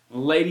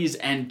Ladies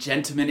and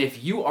gentlemen,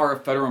 if you are a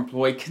federal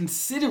employee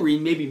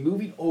considering maybe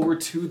moving over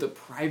to the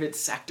private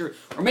sector,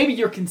 or maybe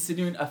you're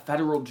considering a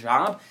federal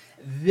job,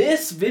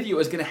 this video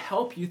is going to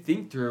help you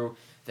think through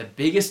the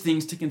biggest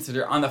things to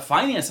consider on the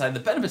finance side,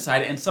 the benefit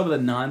side, and some of the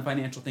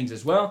non-financial things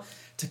as well,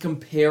 to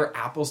compare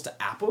apples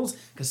to apples,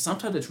 because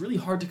sometimes it's really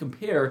hard to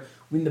compare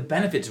when the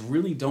benefits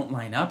really don't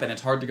line up, and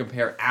it's hard to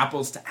compare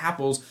apples to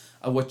apples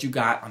of what you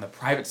got on the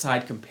private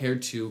side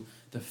compared to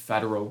the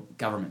federal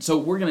government. So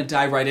we're going to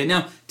dive right in.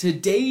 Now,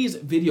 today's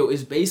video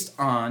is based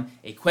on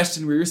a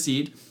question we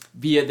received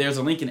there's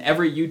a link in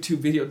every YouTube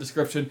video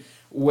description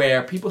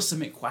where people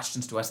submit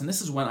questions to us, and this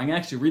is one I'm going to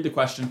actually read the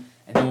question,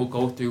 and then we'll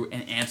go through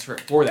and answer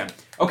it for them.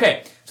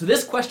 Okay, so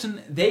this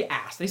question they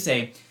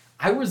say,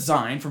 I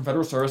resigned from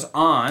federal service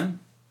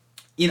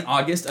in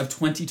August of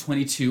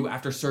 2022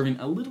 after serving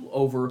a little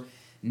over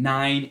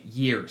 9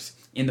 years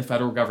in the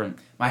federal government.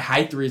 My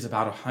high 3 is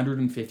about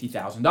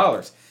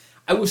 $150,000.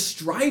 I was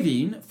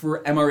striving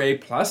for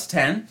MRA plus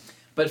 10,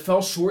 but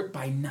fell short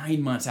by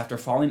 9 months after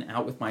falling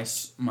out with my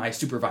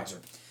supervisor.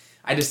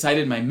 I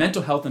decided my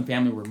mental health and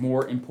family were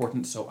more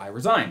important, so I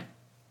resigned.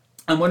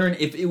 I'm wondering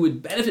if it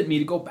would benefit me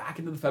to go back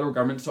into the federal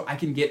government so I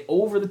can get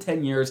over the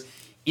 10 years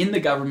in the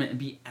government and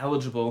be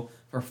eligible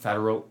for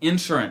federal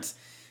insurance.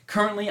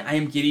 Currently, I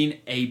am getting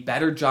a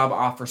better job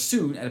offer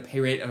soon at a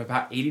pay rate of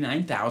about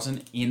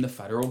 $89,000 in the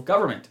federal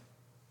government.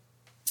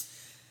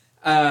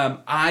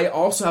 I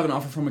also have an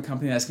offer from a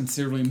company that's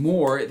considerably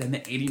more than the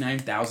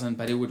 $89,000,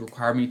 but it would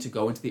require me to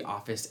go into the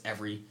office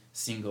every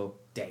single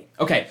day.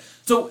 Okay,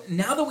 so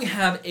now that we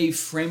have a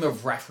frame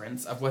of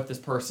reference of what this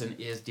person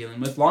is dealing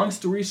with, long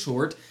story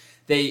short,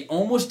 they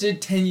almost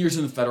did 10 years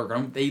in the federal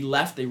government. They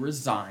left, they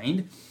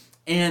resigned,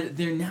 and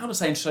they're now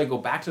deciding, should I go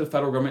back to the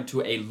federal government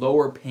to a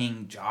lower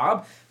paying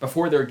job?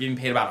 Before they were getting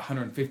paid about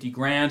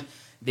 $150,000.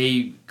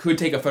 They could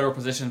take a federal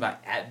position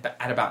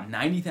at about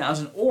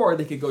 $90,000, or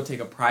they could go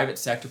take a private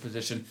sector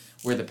position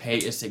where the pay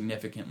is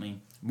significantly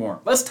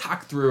more. Let's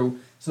talk through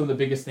some of the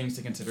biggest things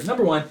to consider.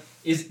 Number one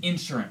is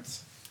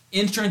insurance.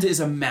 Insurance is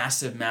a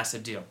massive,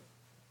 massive deal.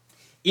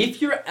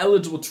 If you're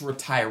eligible to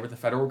retire with the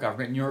federal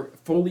government and you're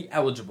fully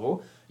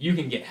eligible, you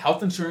can get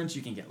health insurance,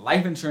 you can get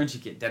life insurance, you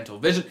get dental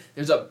vision.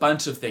 There's a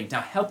bunch of things. Now,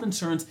 health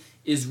insurance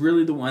is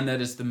really the one that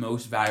is the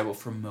most valuable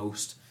for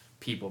most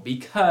people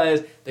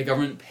because the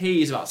government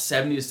pays about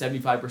 70 to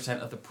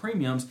 75% of the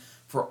premiums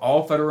for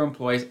all federal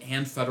employees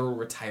and federal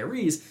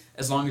retirees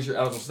as long as you're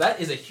eligible. So that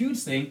is a huge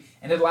thing,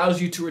 and it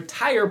allows you to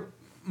retire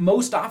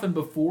most often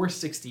before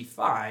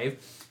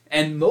 65.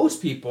 And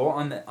most people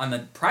on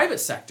the private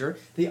sector,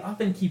 they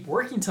often keep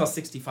working till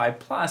 65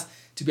 plus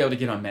to be able to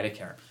get on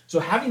Medicare. So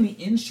having the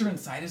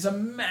insurance side is a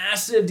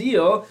massive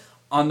deal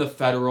on the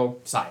federal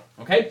side.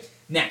 Okay?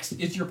 Next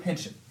is your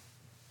pension.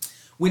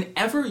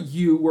 Whenever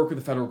you work with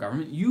the federal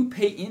government, you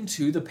pay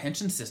into the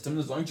pension system.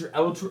 As long as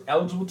you're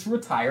eligible to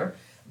retire,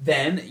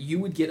 then you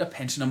would get a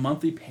pension, a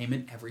monthly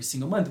payment every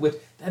single month, which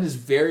that is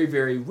very,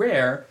 very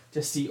rare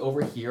to see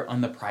over here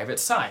on the private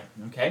side.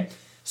 Okay?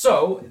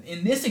 So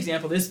in this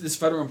example, this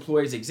federal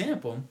employee's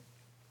example,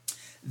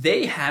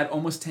 they had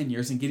almost 10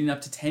 years, and getting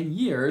up to 10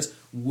 years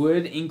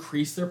would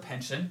increase their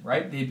pension,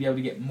 right? They'd be able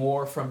to get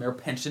more from their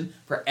pension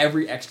for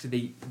every extra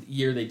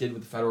year they did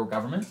with the federal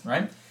government,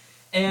 right?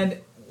 And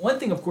one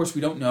thing, of course,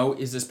 we don't know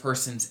is this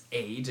person's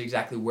age,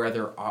 exactly where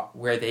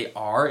they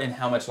are and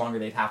how much longer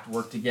they'd have to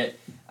work to get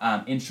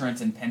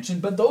insurance and pension.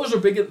 But those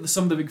are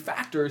some of the big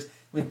factors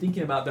when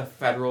thinking about the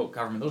federal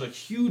government. Those are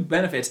huge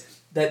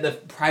benefits that the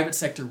private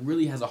sector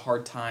really has a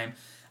hard time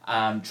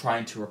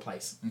trying to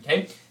replace.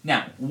 Okay?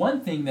 Now,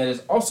 one thing that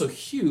is also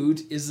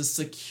huge is the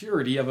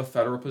security of a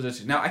federal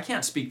position. Now, I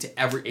can't speak to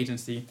every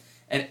agency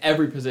and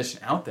every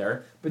position out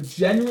there, but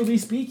generally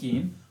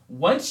speaking,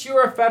 once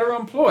you're a federal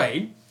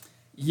employee,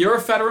 you're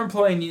a federal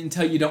employee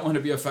until you don't want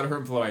to be a federal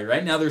employee,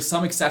 right? Now, there's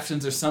some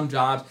exceptions. There's some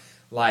jobs,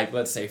 like,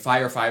 let's say,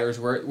 firefighters,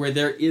 where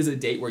there is a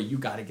date where you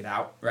got to get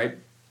out, right?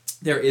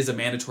 There is a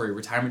mandatory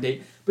retirement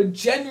date. But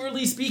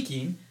generally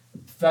speaking,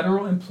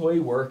 federal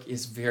employee work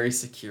is very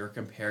secure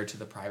compared to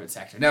the private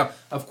sector. Now,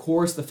 of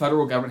course, the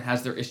federal government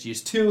has their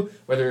issues too,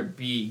 whether it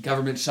be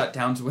government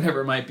shutdowns,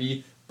 whatever it might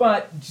be.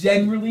 But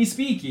generally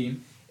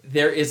speaking,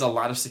 there is a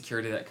lot of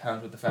security that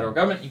comes with the federal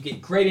government. You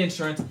get great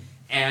insurance,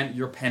 and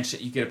your pension,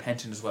 you get a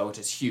pension as well, which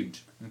is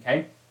huge.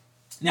 Okay?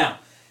 Now,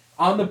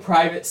 on the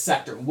private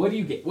sector, what do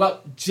you get?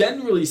 Well,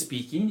 generally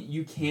speaking,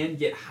 you can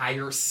get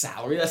higher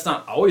salary. That's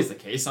not always the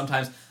case.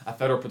 Sometimes a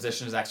federal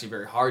position is actually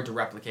very hard to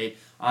replicate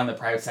on the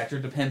private sector.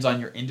 It depends on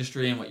your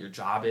industry and what your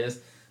job is.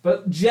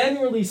 But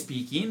generally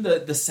speaking,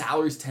 the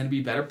salaries tend to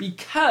be better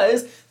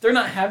because they're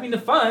not having to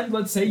fund,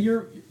 let's say,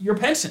 your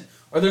pension,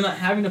 or they're not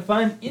having to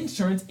fund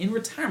insurance in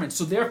retirement.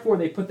 So therefore,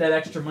 they put that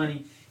extra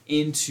money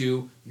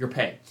into your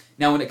pay.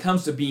 Now, when it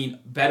comes to being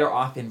better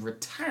off in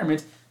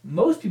retirement,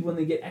 most people, when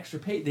they get extra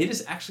pay, they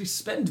just actually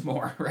spend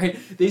more, right?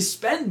 They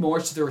spend more,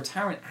 so their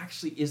retirement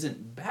actually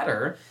isn't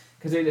better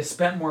because they just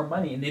spent more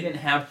money and they didn't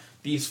have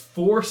these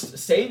forced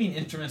saving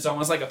instruments,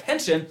 almost like a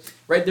pension,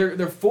 right?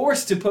 They're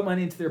forced to put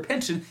money into their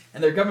pension,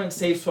 and their government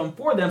saves some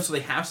for them, so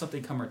they have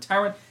something come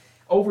retirement.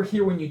 over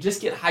here, when you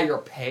just get higher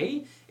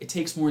pay, it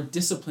takes more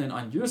discipline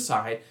on your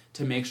side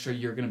to make sure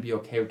you're going to be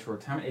okay with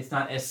retirement. It's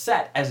not as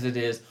set as it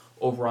is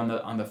over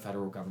on the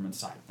federal government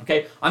side.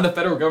 Okay, on the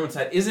federal government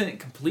side, isn't it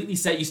completely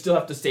set? You still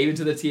have to stay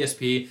into the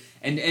TSP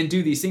and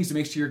do these things to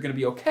make sure you're going to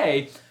be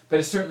okay, but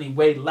it's certainly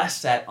way less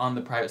set on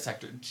the private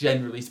sector,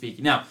 generally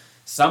speaking. Now,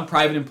 some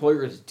private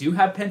employers do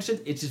have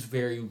pensions. It's just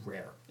very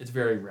rare. It's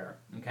very rare.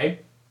 Okay.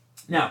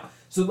 Now,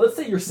 so let's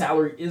say your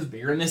salary is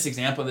bigger. In this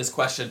example, this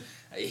question,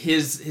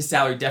 his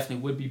salary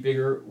definitely would be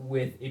bigger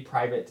with a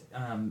private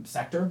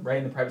sector, right,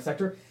 in the private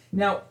sector.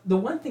 Now, the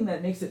one thing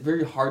that makes it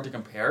very hard to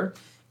compare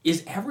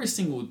is every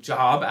single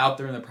job out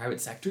there in the private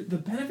sector, the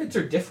benefits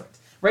are different,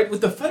 right?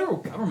 With the federal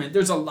government,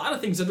 there's a lot of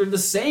things that are the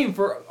same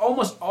for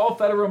almost all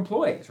federal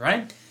employees,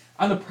 right?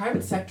 On the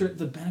private sector,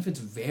 the benefits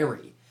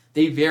vary.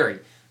 They vary.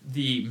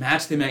 The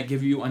match they might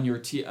give you on your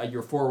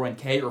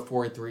 401k or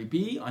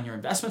 403b on your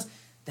investments,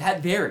 that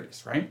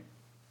varies, right?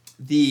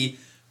 The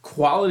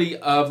quality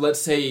of,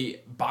 let's say,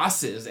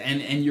 bosses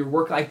and your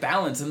work-life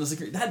balance and the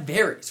security, that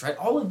varies, right?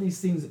 All of these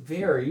things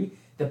vary.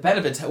 The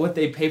benefits, what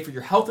they pay for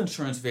your health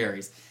insurance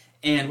varies,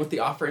 and what they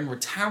offer in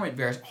retirement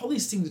varies. All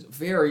these things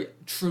vary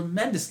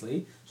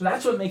tremendously, so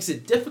that's what makes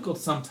it difficult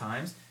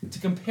sometimes to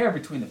compare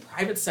between the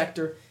private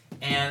sector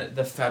and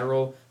the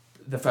federal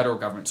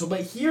government. So,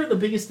 but here are the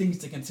biggest things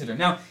to consider.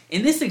 Now,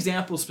 in this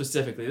example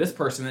specifically, this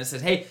person that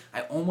says, hey,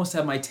 I almost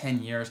have my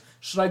 10 years.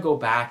 Should I go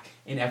back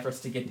in efforts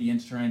to get the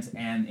insurance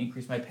and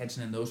increase my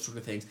pension and those sort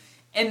of things?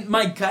 And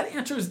my gut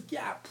answer is,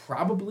 yeah,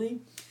 probably.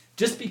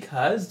 Just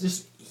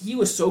because he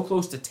was so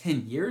close to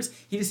 10 years,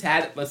 he just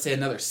had, let's say,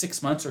 another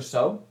 6 months or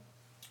so,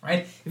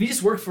 right? If he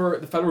just worked for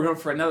the federal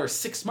government for another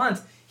 6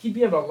 months, he'd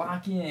be able to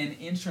lock in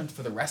insurance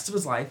for the rest of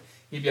his life.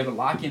 He'd be able to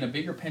lock in a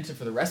bigger pension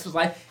for the rest of his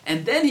life,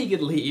 and then he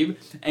could leave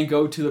and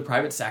go to the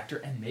private sector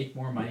and make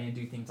more money and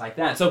do things like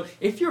that. So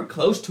if you're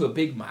close to a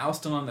big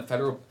milestone on the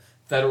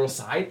federal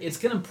side, it's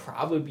going to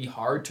probably be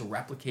hard to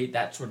replicate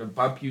that sort of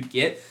bump you'd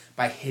get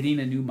by hitting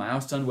a new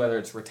milestone, whether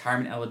it's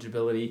retirement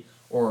eligibility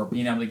or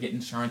being able to get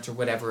insurance or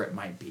whatever it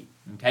might be.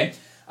 Okay,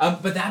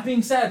 but that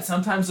being said,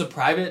 sometimes the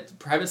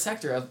private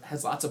sector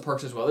has lots of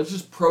perks as well. There's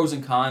just pros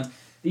and cons.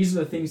 These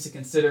are the things to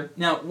consider.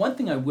 Now, one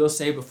thing I will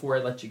say before I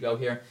let you go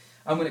here,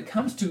 when it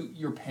comes to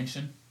your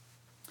pension,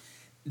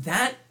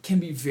 that can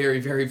be very,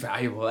 very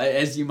valuable,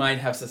 as you might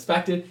have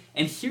suspected.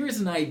 And here is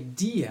an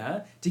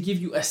idea to give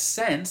you a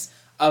sense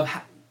of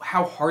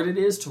how hard it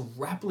is to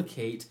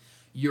replicate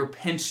your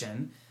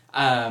pension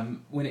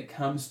when it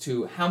comes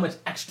to how much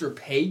extra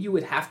pay you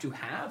would have to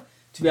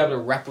be able to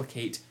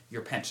replicate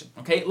your pension.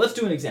 Okay, let's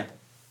do an example.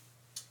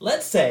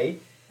 Let's say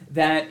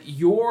that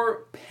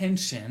your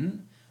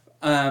pension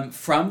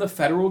from the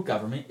federal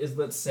government is,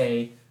 let's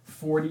say,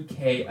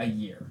 $40K a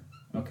year.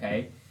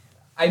 Okay,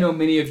 I know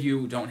many of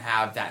you don't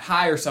have that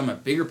high, or some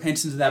have bigger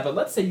pensions than that, but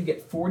let's say you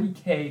get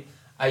 $40K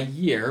a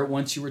year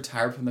once you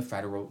retire from the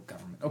federal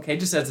government. Okay,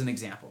 just as an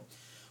example.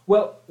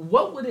 Well,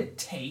 what would it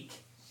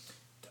take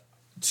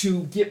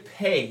to get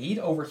paid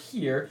over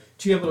here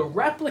to be able to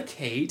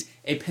replicate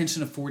a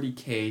pension of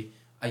 $40K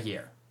a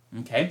year?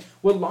 Okay,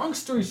 well, long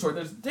story short,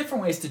 there's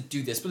different ways to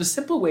do this, but a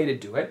simple way to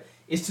do it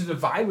is to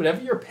divide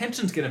whatever your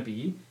pension's going to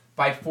be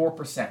by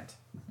 4%.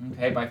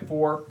 Okay, by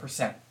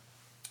 4%.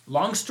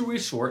 Long story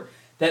short,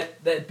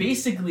 that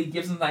basically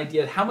gives us an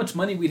idea of how much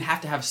money we'd have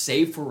to have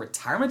saved for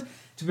retirement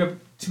to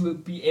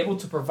be able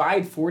to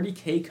provide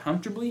 $40K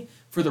comfortably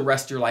for the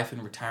rest of your life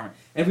in retirement.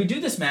 And if we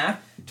do this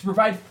math, to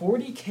provide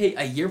 $40K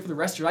a year for the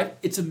rest of your life,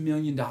 it's $1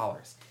 million.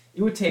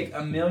 It would take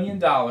 $1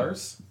 million,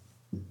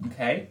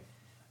 okay,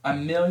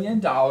 $1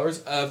 million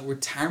of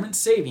retirement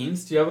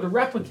savings to be able to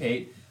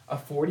replicate a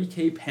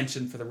 $40K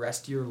pension for the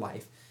rest of your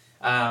life.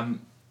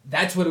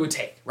 That's what it would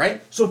take,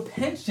 right? So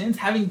pensions,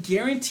 having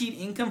guaranteed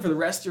income for the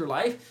rest of your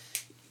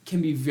life,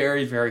 can be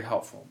very, very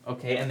helpful,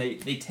 okay? And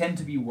they tend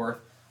to be worth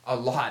a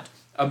lot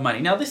of money.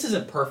 Now, this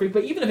isn't perfect,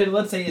 but even if it,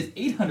 let's say, is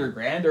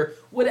 $800,000 or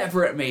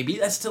whatever it may be,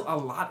 that's still a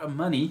lot of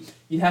money.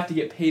 You'd have to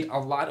get paid a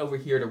lot over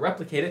here to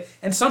replicate it.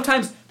 And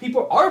sometimes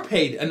people are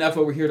paid enough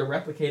over here to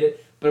replicate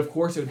it, but of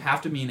course it would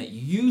have to mean that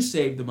you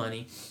save the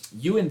money,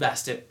 you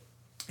invest it,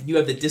 and you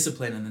have the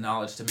discipline and the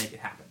knowledge to make it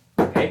happen.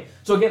 Okay?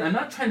 So again, I'm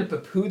not trying to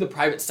poo-poo the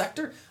private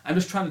sector. I'm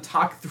just trying to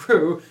talk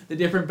through the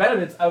different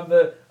benefits of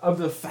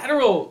the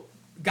federal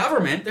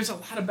government. There's a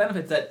lot of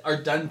benefits that are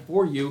done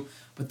for you,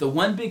 but the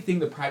one big thing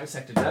the private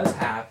sector does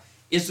have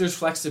is there's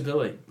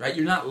flexibility, right?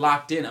 You're not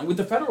locked in. With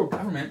the federal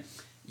government,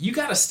 you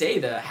got to stay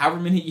the however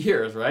many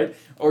years, right?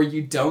 Or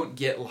you don't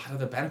get a lot of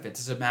the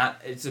benefits.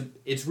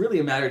 It's really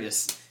a matter of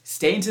just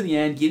staying to the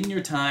end, getting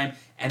your time,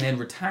 and then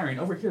retiring.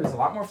 Over here, there's a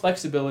lot more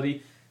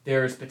flexibility.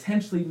 There's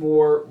potentially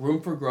more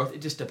room for growth.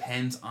 It just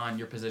depends on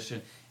your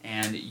position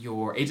and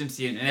your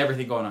agency and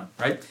everything going on,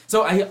 right?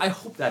 So I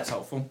hope that's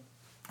helpful.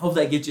 Hope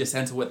that gives you a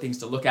sense of what things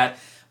to look at.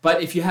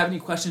 But if you have any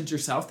questions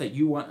yourself that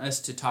you want us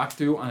to talk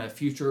through on a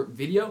future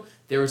video,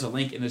 there is a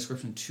link in the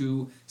description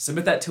to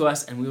submit that to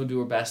us, and we will do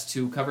our best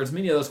to cover as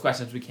many of those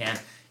questions as we can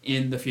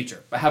in the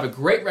future. But have a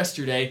great rest of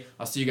your day.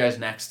 I'll see you guys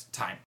next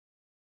time.